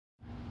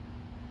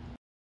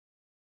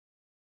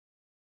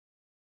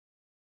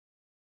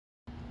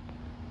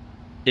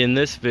In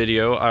this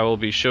video, I will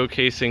be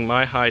showcasing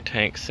my high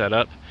tank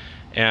setup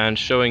and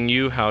showing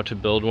you how to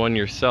build one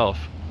yourself.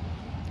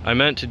 I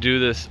meant to do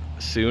this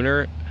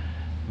sooner,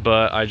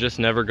 but I just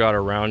never got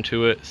around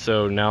to it,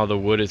 so now the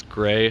wood is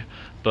gray,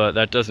 but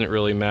that doesn't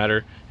really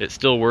matter. It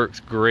still works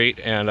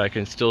great and I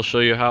can still show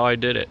you how I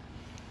did it.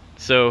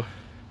 So,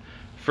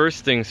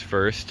 first things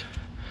first,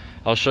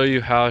 I'll show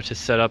you how to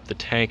set up the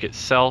tank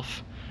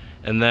itself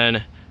and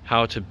then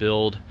how to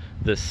build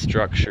this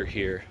structure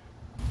here.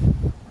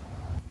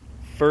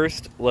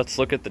 First, let's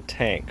look at the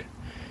tank.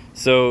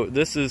 So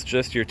this is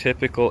just your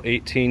typical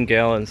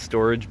 18-gallon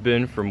storage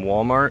bin from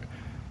Walmart.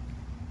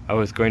 I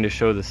was going to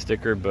show the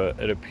sticker, but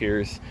it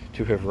appears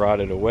to have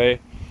rotted away.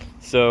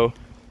 So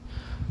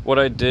what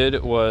I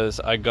did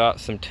was I got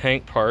some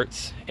tank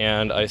parts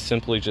and I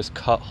simply just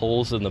cut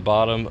holes in the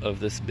bottom of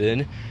this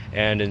bin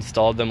and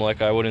installed them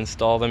like I would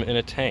install them in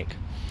a tank.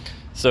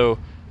 So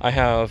I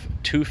have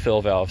two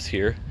fill valves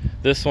here.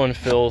 This one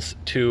fills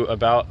to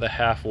about the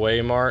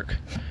halfway mark,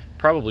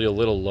 probably a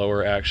little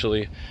lower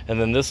actually,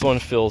 and then this one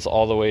fills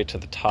all the way to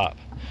the top.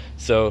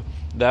 So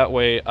that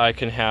way I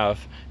can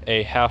have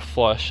a half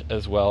flush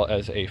as well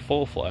as a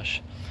full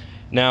flush.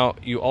 Now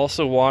you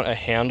also want a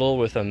handle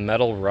with a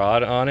metal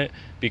rod on it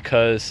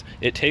because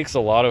it takes a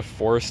lot of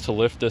force to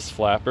lift this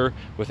flapper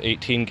with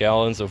 18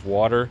 gallons of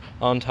water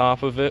on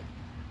top of it.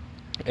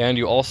 And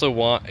you also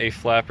want a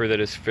flapper that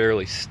is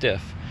fairly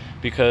stiff,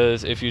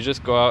 because if you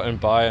just go out and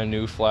buy a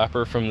new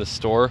flapper from the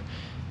store,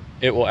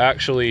 it will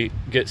actually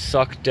get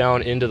sucked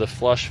down into the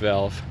flush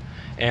valve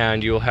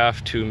and you'll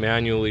have to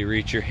manually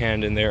reach your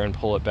hand in there and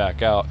pull it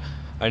back out.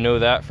 I know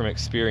that from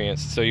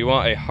experience. So you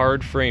want a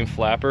hard frame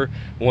flapper,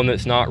 one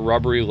that's not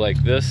rubbery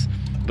like this,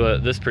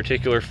 but this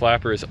particular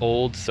flapper is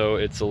old, so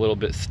it's a little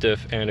bit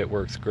stiff and it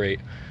works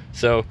great.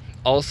 So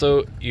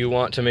also you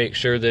want to make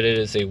sure that it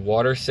is a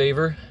water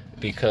saver,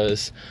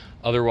 because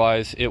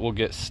otherwise it will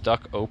get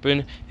stuck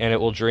open and it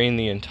will drain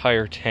the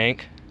entire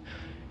tank,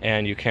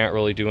 and you can't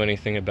really do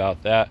anything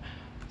about that.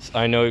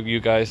 I know you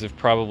guys have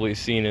probably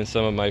seen in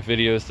some of my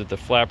videos that the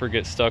flapper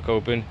gets stuck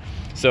open.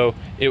 So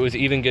it was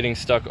even getting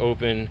stuck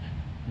open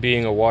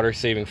being a water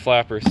saving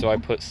flapper, so I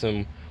put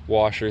some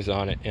washers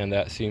on it and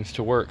that seems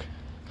to work.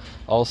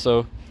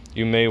 Also,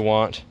 you may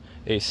want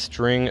a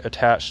string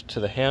attached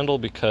to the handle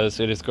because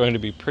it is going to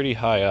be pretty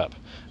high up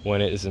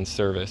when it is in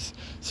service.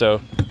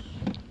 So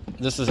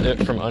this is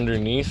it from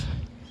underneath.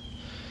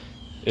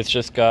 It's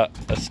just got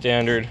a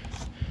standard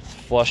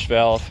flush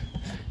valve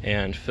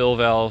and fill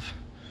valve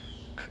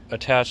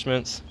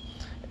attachments,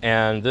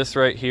 and this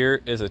right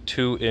here is a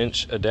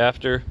 2-inch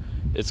adapter.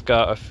 It's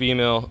got a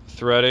female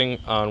threading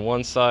on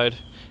one side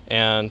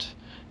and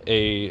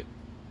a,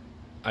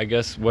 I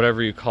guess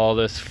whatever you call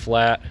this,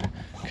 flat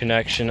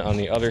connection on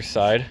the other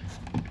side.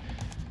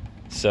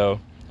 So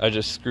I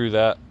just screw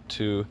that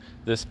to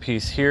this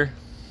piece here,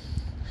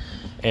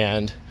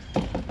 and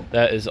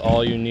that is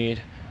all you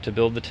need to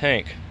build the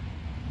tank.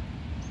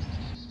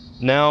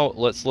 Now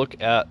let's look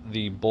at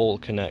the bowl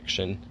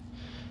connection.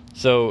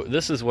 So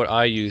this is what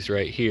I use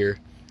right here.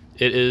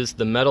 It is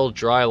the metal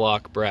dry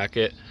lock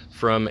bracket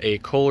from a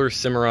Kohler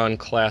Cimarron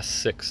Class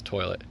 6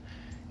 toilet.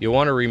 You'll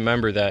want to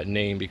remember that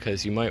name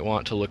because you might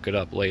want to look it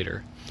up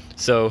later.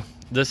 So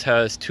this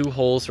has two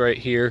holes right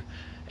here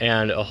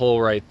and a hole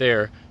right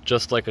there,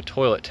 just like a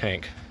toilet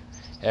tank.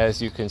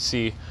 As you can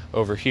see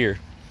over here,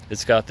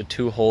 it's got the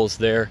two holes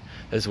there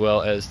as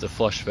well as the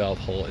flush valve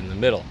hole in the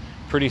middle.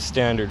 Pretty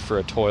standard for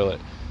a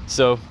toilet.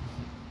 So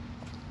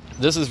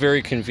this is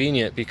very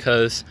convenient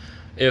because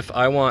if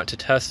I want to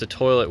test a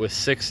toilet with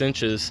 6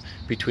 inches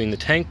between the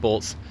tank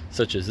bolts,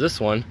 such as this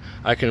one,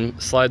 I can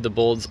slide the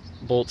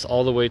bolts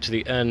all the way to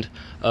the end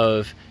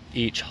of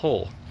each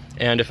hole.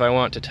 And if I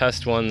want to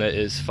test one that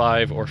is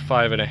 5 or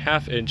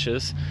 5.5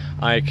 inches,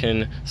 I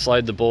can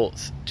slide the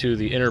bolts to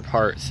the inner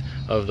parts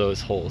of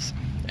those holes.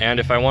 And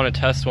if I want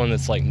to test one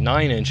that's like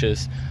 9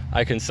 inches,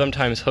 I can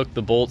sometimes hook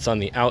the bolts on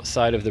the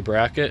outside of the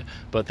bracket,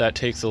 but that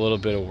takes a little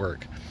bit of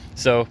work.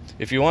 So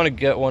if you want to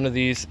get one of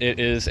these, it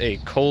is a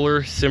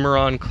Kohler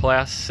Cimarron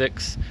Class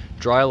 6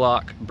 dry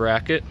lock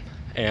bracket,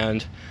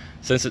 and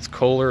since it's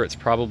Kohler, it's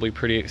probably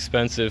pretty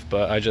expensive,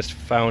 but I just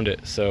found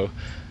it, so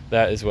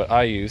that is what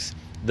I use.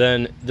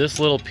 Then this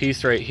little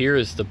piece right here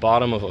is the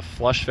bottom of a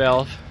flush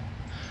valve.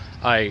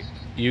 I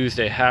used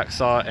a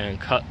hacksaw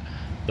and cut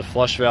the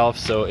flush valve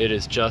so it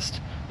is just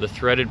the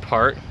threaded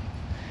part.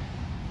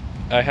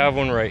 I have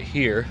one right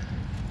here.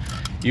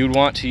 You'd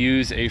want to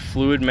use a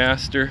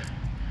Fluidmaster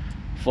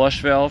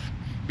flush valve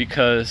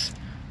because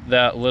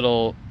that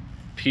little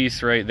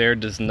piece right there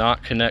does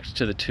not connect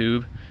to the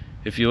tube.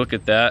 If you look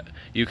at that,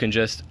 you can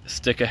just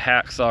stick a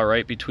hacksaw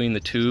right between the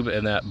tube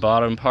and that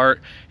bottom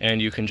part, and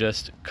you can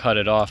just cut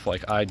it off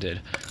like I did.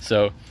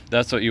 So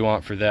that's what you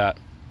want for that.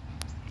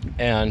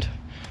 And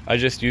I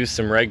just used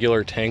some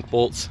regular tank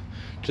bolts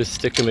to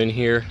stick them in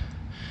here,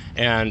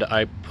 and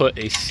I put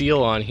a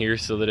seal on here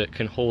so that it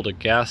can hold a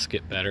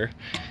gasket better,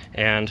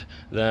 and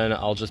then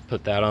I'll just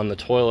put that on the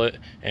toilet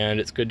and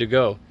it's good to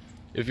go.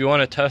 If you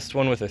want to test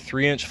one with a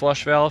 3-inch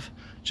flush valve,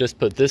 just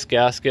put this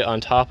gasket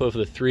on top of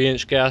the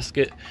 3-inch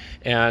gasket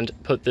and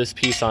put this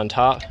piece on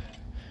top,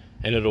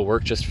 and it'll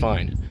work just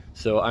fine.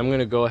 So I'm going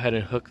to go ahead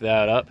and hook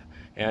that up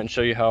and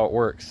show you how it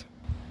works.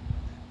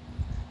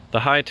 The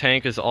high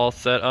tank is all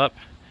set up.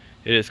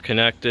 It is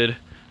connected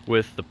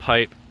with the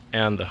pipe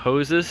and the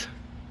hoses.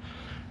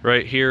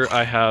 Right here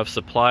I have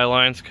supply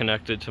lines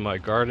connected to my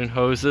garden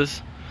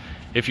hoses.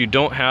 If you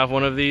don't have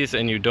one of these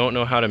and you don't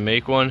know how to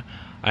make one,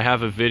 I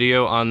have a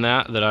video on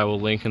that I will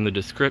link in the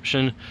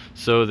description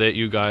so that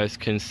you guys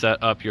can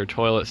set up your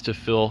toilets to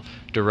fill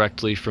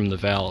directly from the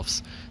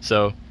valves.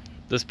 So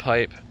this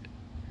pipe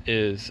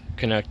is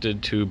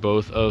connected to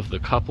both of the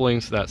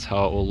couplings. That's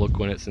how it will look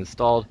when it's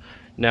installed.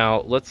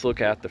 Now let's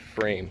look at the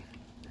frame.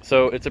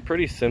 So it's a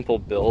pretty simple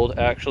build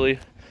actually.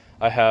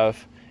 I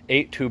have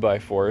 8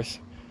 2x4s.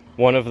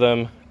 One of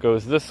them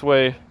goes this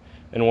way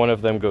and one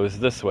of them goes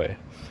this way,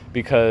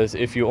 because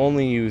if you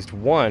only used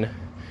one,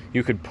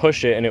 you could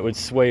push it and it would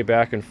sway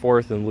back and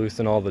forth and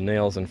loosen all the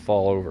nails and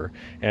fall over,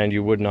 and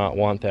you would not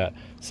want that.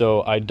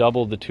 So I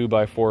doubled the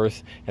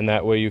 2x4s, and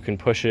that way you can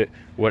push it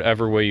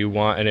whatever way you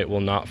want and it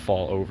will not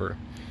fall over.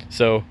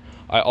 So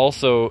I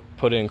also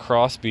put in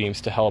cross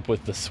beams to help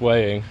with the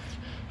swaying.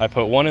 I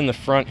put one in the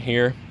front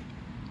here.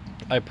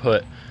 I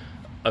put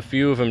a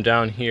few of them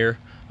down here.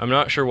 I'm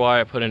not sure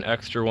why I put an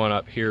extra one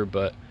up here,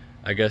 but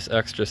I guess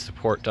extra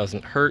support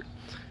doesn't hurt.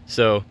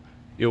 So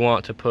you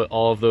want to put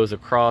all of those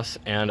across,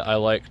 and I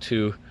like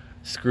to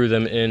screw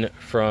them in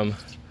from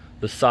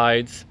the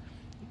sides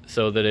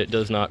so that it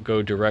does not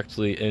go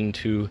directly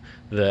into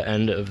the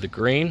end of the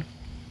grain.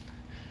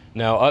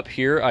 Now up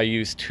here I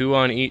use 2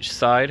 on each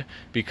side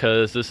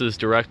because this is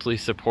directly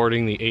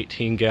supporting the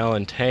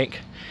 18-gallon tank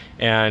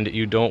and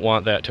you don't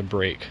want that to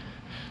break.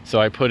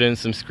 So I put in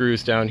some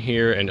screws down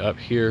here and up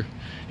here,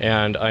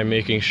 and I'm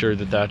making sure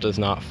that that does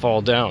not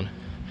fall down.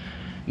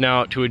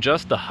 Now to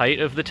adjust the height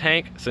of the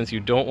tank, since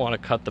you don't want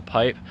to cut the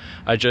pipe,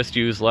 I just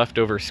use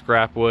leftover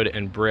scrap wood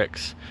and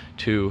bricks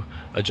to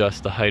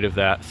adjust the height of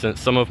that,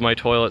 since some of my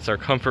toilets are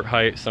comfort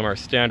height, some are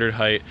standard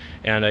height,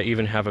 and I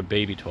even have a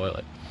baby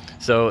toilet.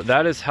 So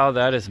that is how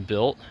that is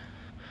built.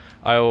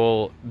 I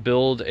will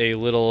build a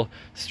little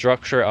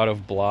structure out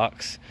of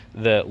blocks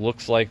that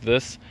looks like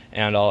this,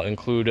 and I'll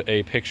include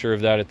a picture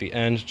of that at the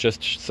end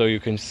just so you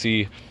can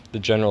see the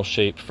general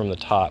shape from the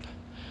top.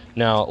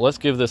 Now let's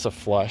give this a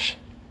flush.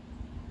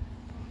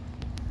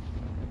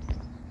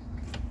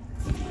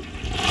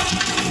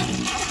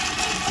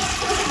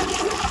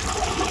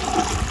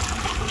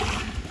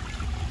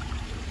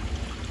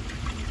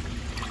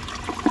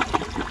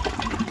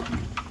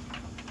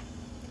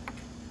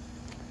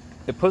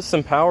 It puts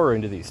some power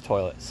into these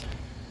toilets.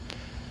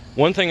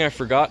 One thing I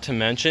forgot to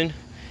mention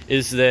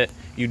is that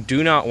you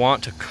do not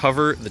want to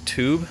cover the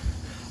tube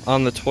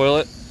on the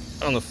toilet,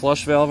 on the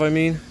flush valve I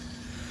mean.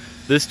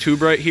 This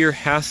tube right here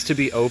has to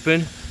be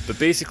open, but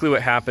basically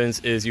what happens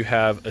is you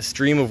have a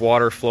stream of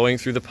water flowing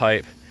through the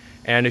pipe,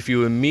 and if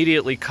you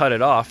immediately cut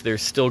it off,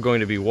 there's still going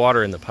to be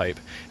water in the pipe.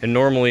 And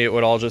normally it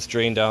would all just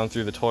drain down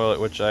through the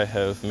toilet, which I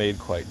have made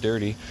quite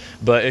dirty.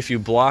 But if you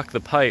block the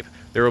pipe,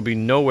 there will be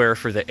nowhere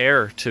for the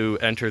air to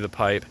enter the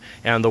pipe,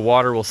 and the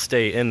water will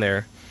stay in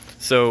there.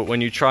 So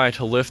when you try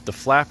to lift the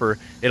flapper,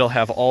 it'll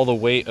have all the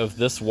weight of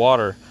this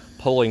water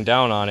pulling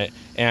down on it,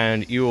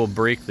 and you will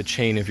break the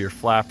chain of your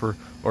flapper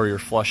or your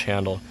flush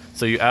handle.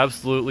 So you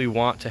absolutely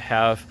want to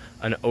have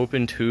an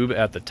open tube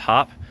at the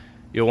top.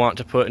 You'll want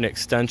to put an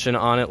extension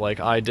on it like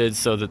I did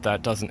so that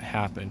that doesn't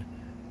happen.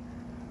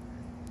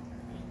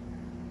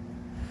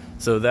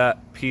 So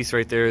that piece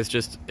right there is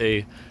just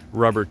a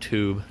rubber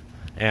tube,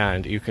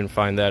 and you can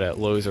find that at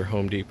Lowe's or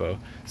Home Depot.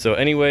 So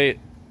anyway,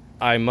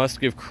 I must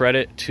give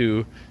credit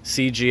to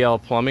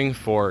CGL Plumbing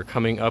for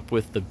coming up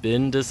with the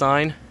bin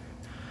design.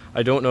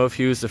 I don't know if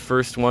he was the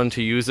first one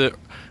to use it,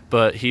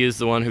 but he is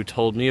the one who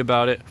told me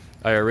about it.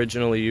 I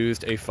originally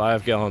used a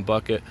 5-gallon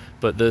bucket,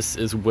 but this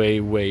is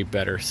way, way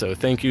better. So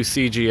thank you,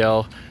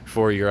 CGL,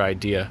 for your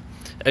idea.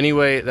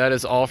 Anyway, that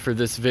is all for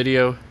this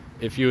video.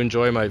 If you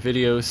enjoy my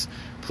videos,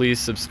 please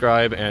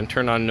subscribe and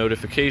turn on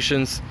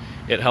notifications.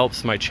 It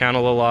helps my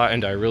channel a lot,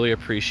 and I really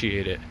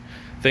appreciate it.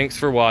 Thanks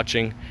for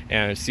watching,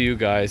 and see you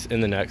guys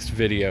in the next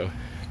video.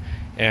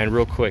 And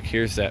real quick,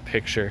 here's that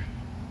picture.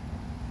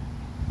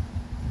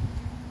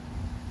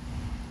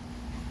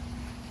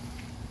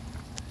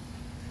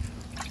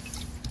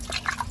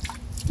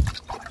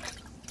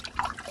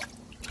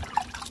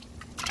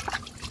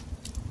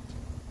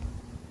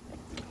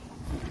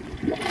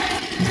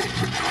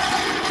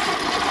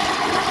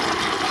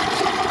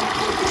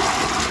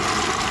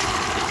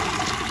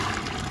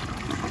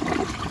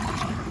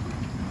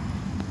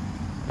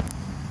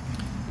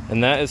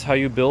 And that is how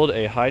you build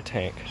a high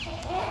tank.